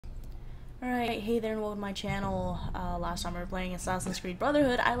Alright, hey there and welcome to my channel. Last time we were playing Assassin's Creed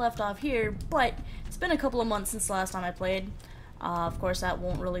Brotherhood, I left off here, but it's been a couple of months since the last time I played. Of course, that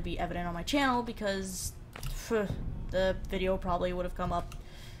won't really be evident on my channel because the video probably would have come up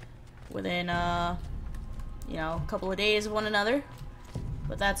within, you know, a couple of days of one another.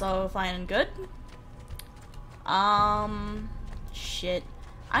 But that's all fine and good. Shit.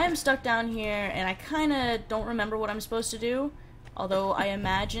 I am stuck down here, and I kinda don't remember what I'm supposed to do. Although I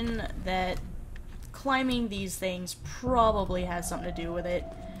imagine that climbing these things probably has something to do with it.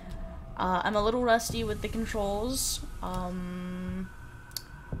 I'm a little rusty with the controls.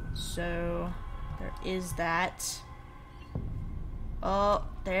 So there is that. Oh,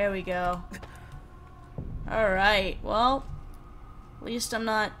 there we go. Alright, well, at least I'm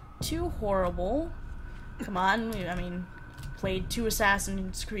not too horrible. Come on, I mean, played 2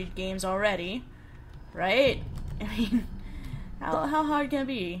 Assassin's Creed games already, right? I mean, how hard can it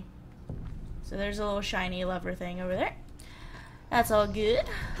be? So there's a little shiny lever thing over there. That's all good.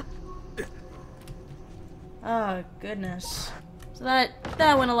 Oh, goodness. So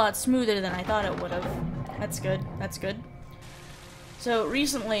that went a lot smoother than I thought it would have. That's good. That's good. So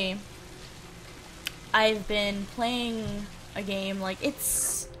recently, I've been playing a game, like,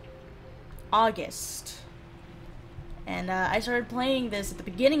 it's August. And I started playing this at the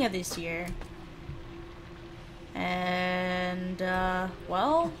beginning of this year. And,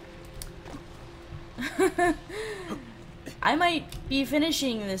 well, I might be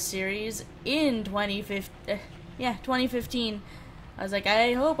finishing this series in 2015. I was like,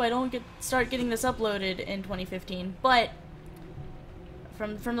 I hope I don't start getting this uploaded in 2015, but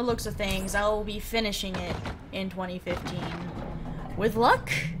from the looks of things, I will be finishing it in 2015. With luck,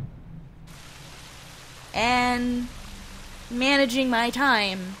 and managing my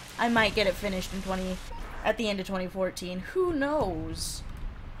time, I might get it finished in at the end of 2014. Who knows?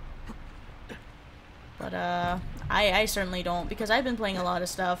 But, I certainly don't, because I've been playing a lot of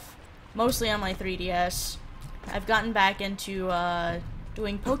stuff, mostly on my 3DS. I've gotten back into,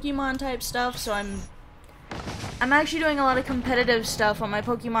 doing Pokemon type stuff, so I'm actually doing a lot of competitive stuff on my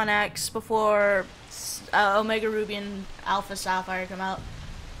Pokemon X before, Omega Ruby and Alpha Sapphire come out.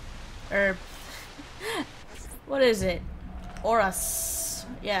 Or, what is it? Oras.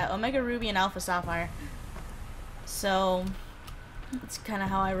 Yeah, Omega Ruby and Alpha Sapphire. So, that's kind of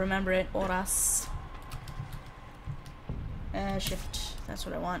how I remember it. Oras. Shift. That's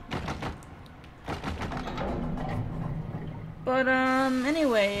what I want. But,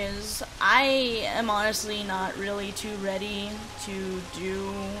 anyways, I am honestly not really too ready to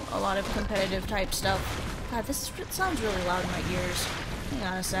do a lot of competitive type stuff. God, this sounds really loud in my ears. Hang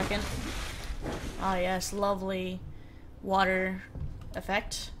on a second. Oh yes, lovely water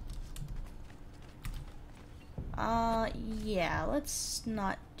effect. Yeah, let's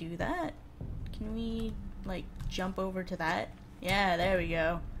not do that. Can we, like, jump over to that? Yeah, there we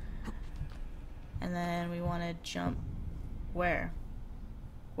go. And then we want to jump where?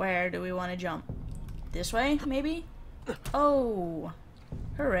 Where do we want to jump? This way, maybe? Oh,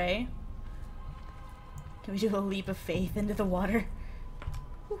 hooray. Can we do a leap of faith into the water?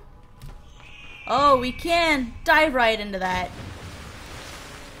 Oh, we can dive right into that.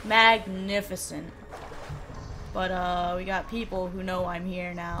 Magnificent. But, we got people who know I'm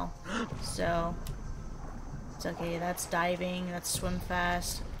here now. So, it's okay. That's diving. That's swim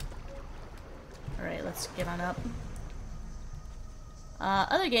fast. Alright, let's get on up.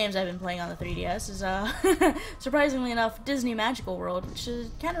 Other games I've been playing on the 3DS is, surprisingly enough, Disney Magical World, which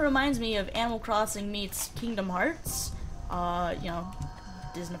kind of reminds me of Animal Crossing meets Kingdom Hearts. You know,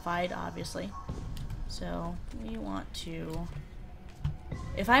 Disneyfied, obviously. So, we want to...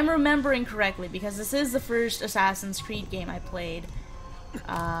 If I'm remembering correctly, because this is the first Assassin's Creed game I played,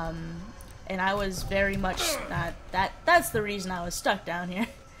 and I was very much that's the reason I was stuck down here.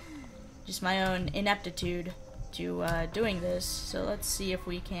 Just my own ineptitude to doing this. So let's see if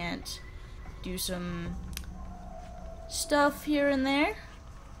we can't do some stuff here and there.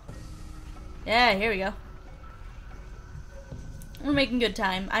 Yeah, here we go. We're making good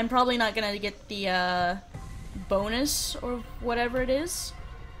time. I'm probably not gonna get the bonus or whatever it is.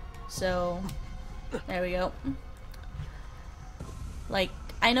 So, there we go. Like,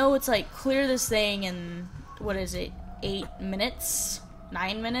 I know it's like, clear this thing in, what is it, 8 minutes?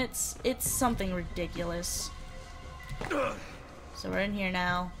 9 minutes? It's something ridiculous. So we're in here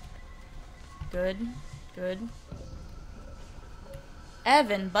now. Good, good.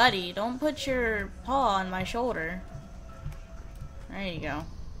 Evan, buddy, don't put your paw on my shoulder. There you go.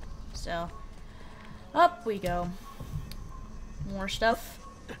 So, up we go. More stuff.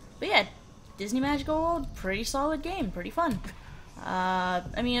 But yeah, Disney Magical World, pretty solid game, pretty fun.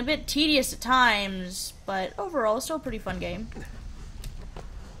 I mean, a bit tedious at times, but overall, still a pretty fun game.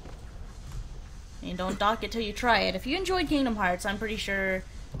 And don't dock it till you try it. If you enjoyed Kingdom Hearts, I'm pretty sure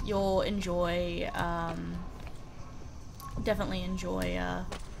you'll enjoy, definitely enjoy,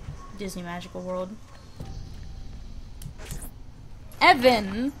 Disney Magical World.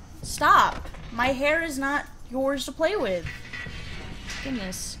 Evan! Stop! My hair is not yours to play with.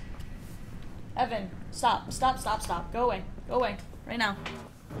 Goodness. Evan, stop. Stop, stop, stop. Go away. Go away. Right now.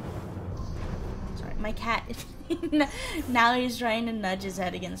 Sorry, my cat. Now he's trying to nudge his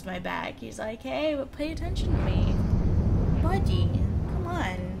head against my back. He's like, hey, but pay attention to me. Buddy, come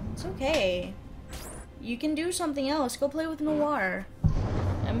on. It's okay. You can do something else. Go play with Noir.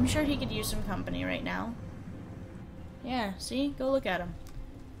 I'm sure he could use some company right now. Yeah, see? Go look at him.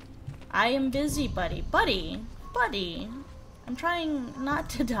 I am busy, buddy. Buddy! Buddy! I'm trying not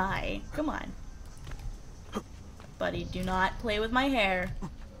to die. Come on. Buddy, do not play with my hair.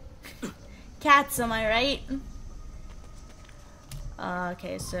 Cats, am I right?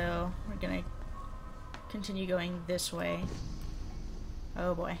 Okay, so we're gonna continue going this way.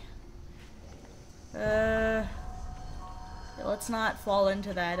 Oh boy. Let's not fall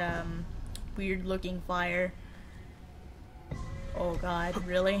into that, weird looking fire. Oh god,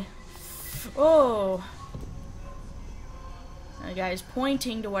 really? Oh! The guy's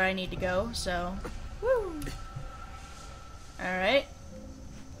pointing to where I need to go, so... Woo! Alright.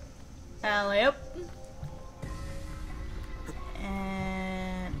 Alley-up.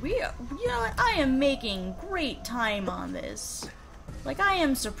 And you know what? I am making great time on this. Like, I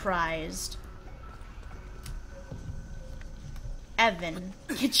am surprised. Evan,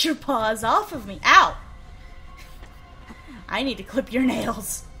 get your paws off of me. Ow! I need to clip your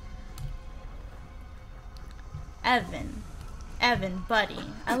nails. Evan. Evan, buddy,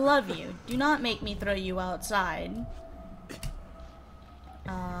 I love you. Do not make me throw you outside.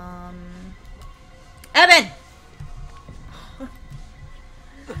 Evan!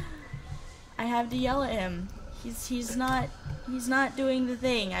 I have to yell at him. He's not doing the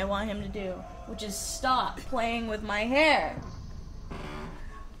thing I want him to do, which is stop playing with my hair.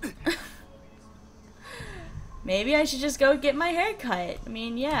 Maybe I should just go get my hair cut. I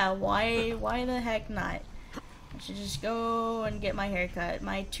mean, yeah, why the heck not? I should just go and get my hair cut.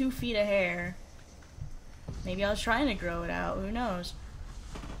 My 2 feet of hair. Maybe I was trying to grow it out. Who knows?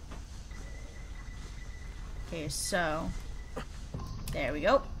 Okay, so there we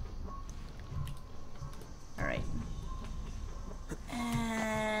go. Alright.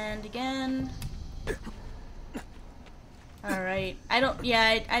 And again. Alright.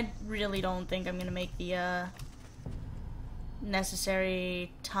 I really don't think I'm gonna make the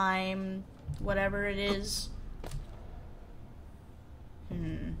necessary time, whatever it is.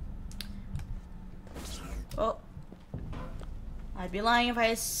 Oh. I'd be lying if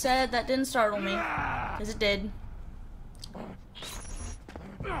I said that didn't startle me. Because it did.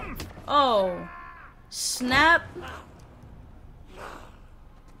 Oh. Snap.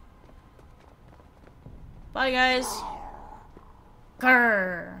 Bye, guys.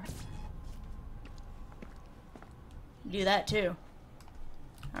 Grrr. Do that too.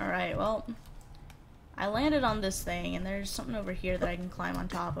 Alright, well. I landed on this thing, and there's something over here that I can climb on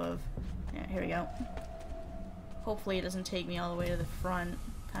top of. Yeah, here we go. Hopefully it doesn't take me all the way to the front.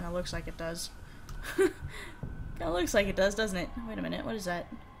 Kinda looks like it does. Kinda looks like it does, doesn't it? Wait a minute, what is that?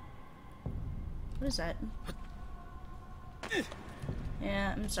 What is that?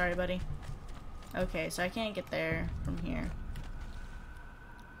 Yeah, I'm sorry, buddy. Okay, so I can't get there from here.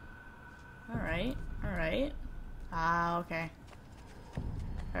 Alright, alright. Ah, okay.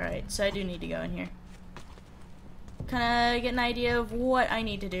 Alright, so I do need to go in here. Kinda get an idea of what I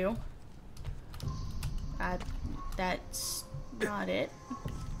need to do. That's not it.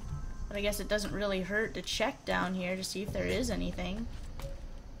 But I guess it doesn't really hurt to check down here to see if there is anything.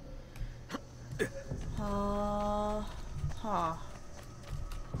 Huh. I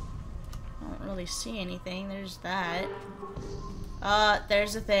don't really see anything. There's that.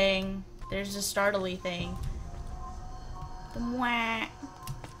 There's a thing. There's a startly thing. The mwah.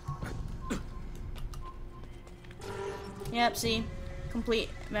 Yep, see? Complete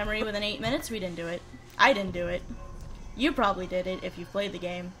memory within 8 minutes. We didn't do it. I didn't do it. You probably did it if you played the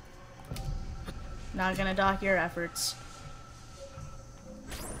game. Not gonna dock your efforts.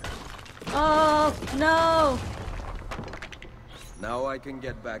 Oh, no! Now I can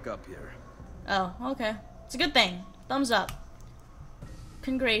get back up here. Oh, okay. It's a good thing. Thumbs up.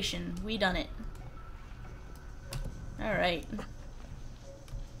 Congration. We done it. Alright.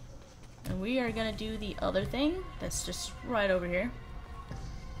 And we are gonna do the other thing that's just right over here.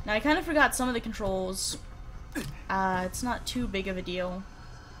 Now, I kind of forgot some of the controls. It's not too big of a deal.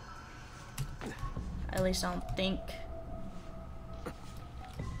 At least I don't think.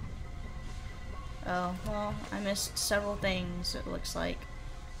 Oh, well, I missed several things, it looks like.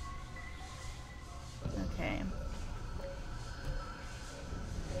 Okay.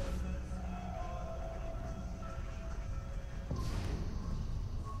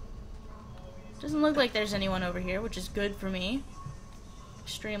 Doesn't look like there's anyone over here, which is good for me.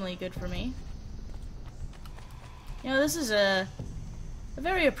 Extremely good for me. You know, this is a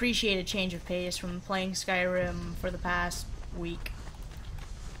very appreciated change of pace from playing Skyrim for the past week.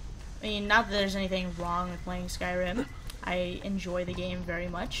 I mean, not that there's anything wrong with playing Skyrim. I enjoy the game very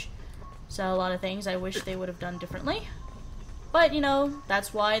much. So a lot of things I wish they would have done differently. But, you know,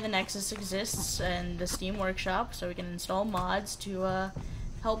 that's why the Nexus exists and the Steam Workshop, so we can install mods to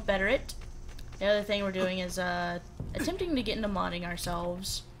help better it. The other thing we're doing is attempting to get into modding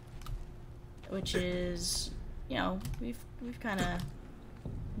ourselves, which is, you know, we've kind of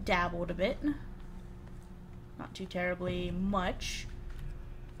dabbled a bit, not too terribly much.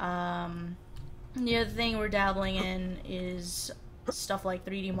 The other thing we're dabbling in is stuff like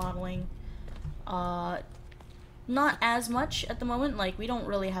 3D modeling. Not as much at the moment. Like, we don't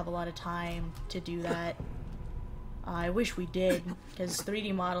really have a lot of time to do that. I wish we did, because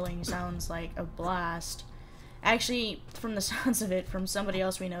 3D modeling sounds like a blast. Actually, from the sounds of it, from somebody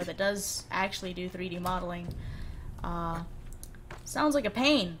else we know that does actually do 3D modeling, sounds like a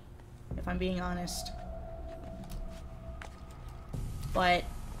pain, if I'm being honest. But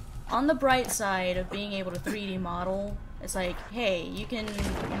on the bright side of being able to 3D model, it's like, hey, you can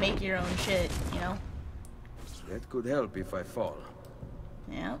make your own shit, you know? That could help if I fall.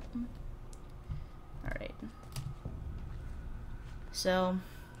 Yeah. Alright. So,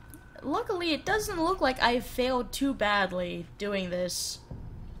 luckily it doesn't look like I failed too badly doing this.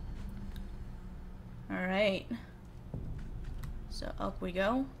 Alright. So up we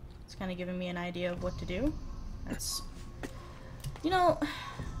go. It's kind of giving me an idea of what to do. That's... You know,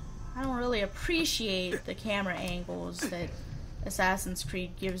 I don't really appreciate the camera angles that Assassin's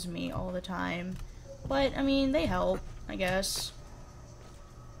Creed gives me all the time. But, I mean, they help, I guess.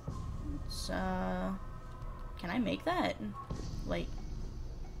 It's, can I make that? Like,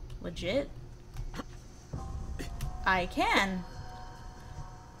 legit? I can!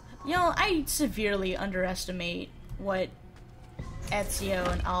 You know, I severely underestimate what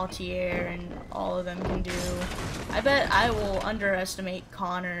Ezio and Altair and all of them can do. I bet I will underestimate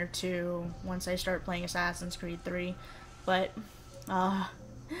Connor, too, once I start playing Assassin's Creed 3. But,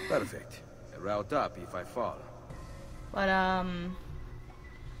 Perfect. A route up if I fall. But, I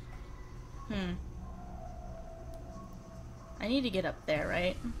need to get up there,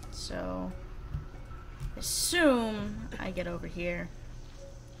 right? So, assume I get over here.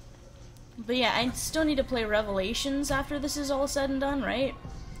 But yeah, I still need to play Revelations after this is all said and done, right?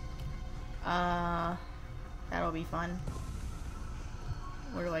 That'll be fun.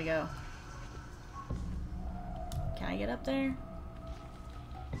 Where do I go? Can I get up there?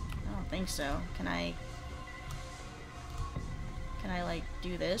 I don't think so. Can I, like,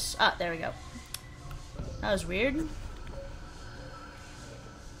 do this? Ah, there we go. That was weird.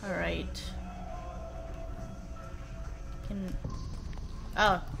 Alright.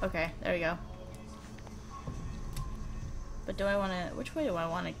 Oh, okay. There we go. But do I want to... Which way do I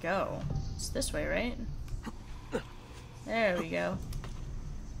want to go? It's this way, right? There we go.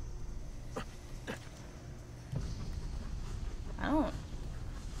 I don't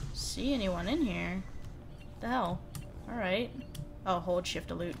see anyone in here. What the hell? Alright. Oh, hold shift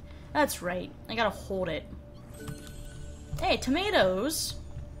to loot. That's right. I gotta hold it. Hey, tomatoes!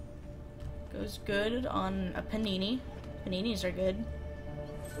 Goes good on a panini. Paninis are good.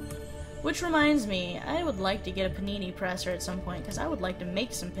 Which reminds me, I would like to get a panini presser at some point, because I would like to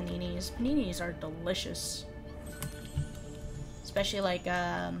make some paninis. Paninis are delicious. Especially like,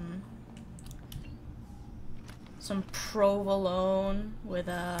 some provolone with,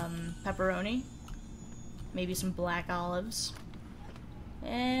 pepperoni. Maybe some black olives.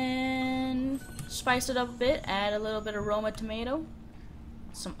 And spice it up a bit, add a little bit of Roma tomato.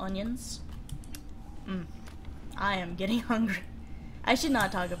 Some onions. I am getting hungry. I should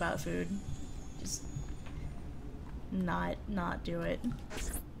not talk about food. Just not do it.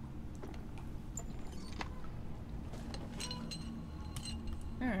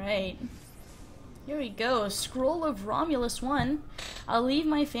 Alright. Here we go. Scroll of Romulus 1. I'll leave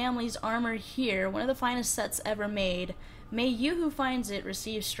my family's armor here, one of the finest sets ever made. May you who finds it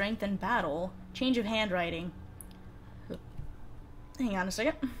receive strength in battle. Change of handwriting. Hang on a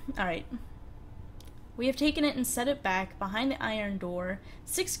second. Alright. We have taken it and set it back behind the iron door.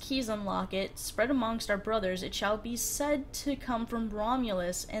 6 keys unlock it. Spread amongst our brothers. It shall be said to come from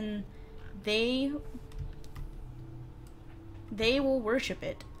Romulus, and they will worship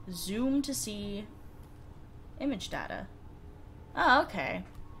it. Zoom to see image data. Oh, okay.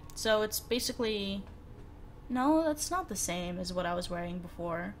 So it's basically... No, that's not the same as what I was wearing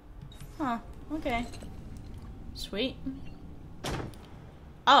before. Huh, okay. Sweet.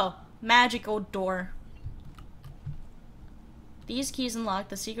 Oh, magical door. These keys unlock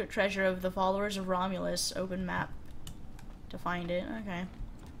the secret treasure of the followers of Romulus. Open map to find it. Okay.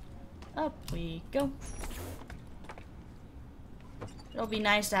 Up we go. It'll be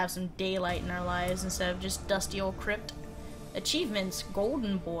nice to have some daylight in our lives instead of just dusty old crypt. Achievements,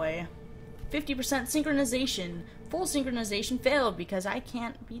 Golden Boy. 50% synchronization. Full synchronization failed because I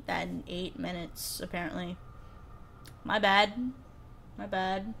can't beat that in 8 minutes, apparently. My bad. My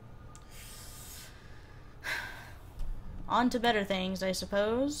bad. On to better things, I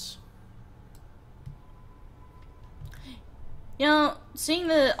suppose. You know, seeing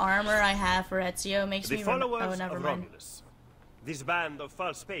the armor I have for Ezio makes me remember. Oh, never mind. Romulus. This band of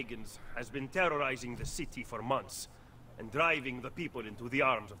false pagans has been terrorizing the city for months and driving the people into the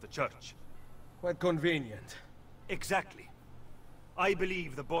arms of the church. Quite convenient. Exactly. I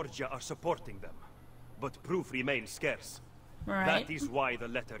believe the Borgia are supporting them, but proof remains scarce. Right. That is why the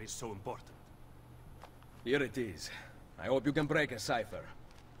letter is so important. Here it is. I hope you can break a cipher.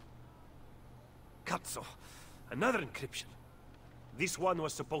 Cazzo! Another encryption. This one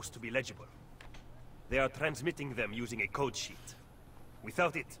was supposed to be legible. They are transmitting them using a code sheet.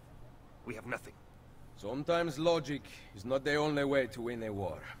 Without it, we have nothing. Sometimes logic is not the only way to win a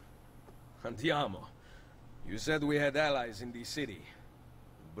war. Andiamo. You said we had allies in the city.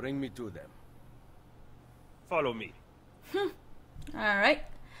 Bring me to them. Follow me. Alright.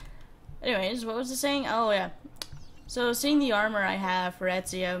 Anyways, what was it saying? Oh, yeah. So, seeing the armor I have for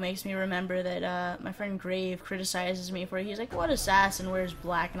Ezio makes me remember that my friend Grave criticizes me for it. He's like, what assassin wears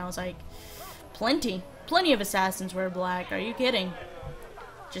black? And I was like, plenty. Plenty of assassins wear black. Are you kidding?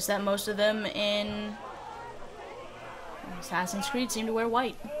 Just that most of them in Assassin's Creed seem to wear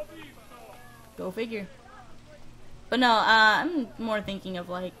white. Go figure. But no, I'm more thinking of,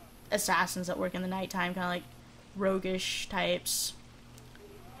 like, assassins that work in the nighttime, kind of like roguish types.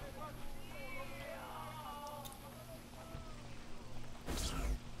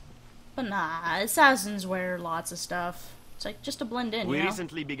 But nah, assassins wear lots of stuff. It's like just to blend in, We you know?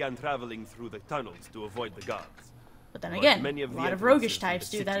 recently began traveling through the tunnels to avoid the guards. But then again, many a of the lot of entrances roguish in the types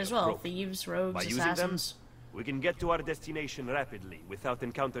do city that are as well. broken. Thieves, rogues, By using assassins. them, we can get to our destination rapidly without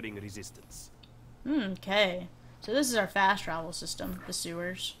encountering resistance. Okay. So this is our fast travel system, the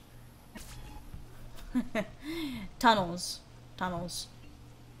sewers. Tunnels. Tunnels.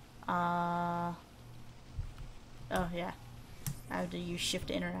 Oh, yeah. I have to use shift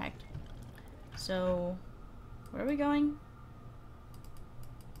to interact. So, where are we going?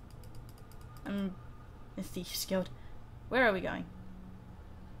 I'm a Thieves Guild. Where are we going?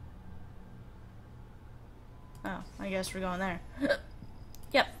 Oh, I guess we're going there.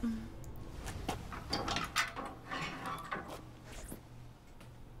 Yep.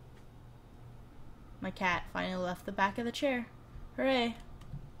 My cat finally left the back of the chair. Hooray.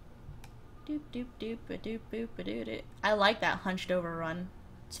 Doop doop doop a doop boop a doo doo. I like that hunched over run.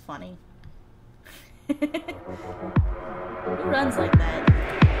 It's funny. Who runs like that?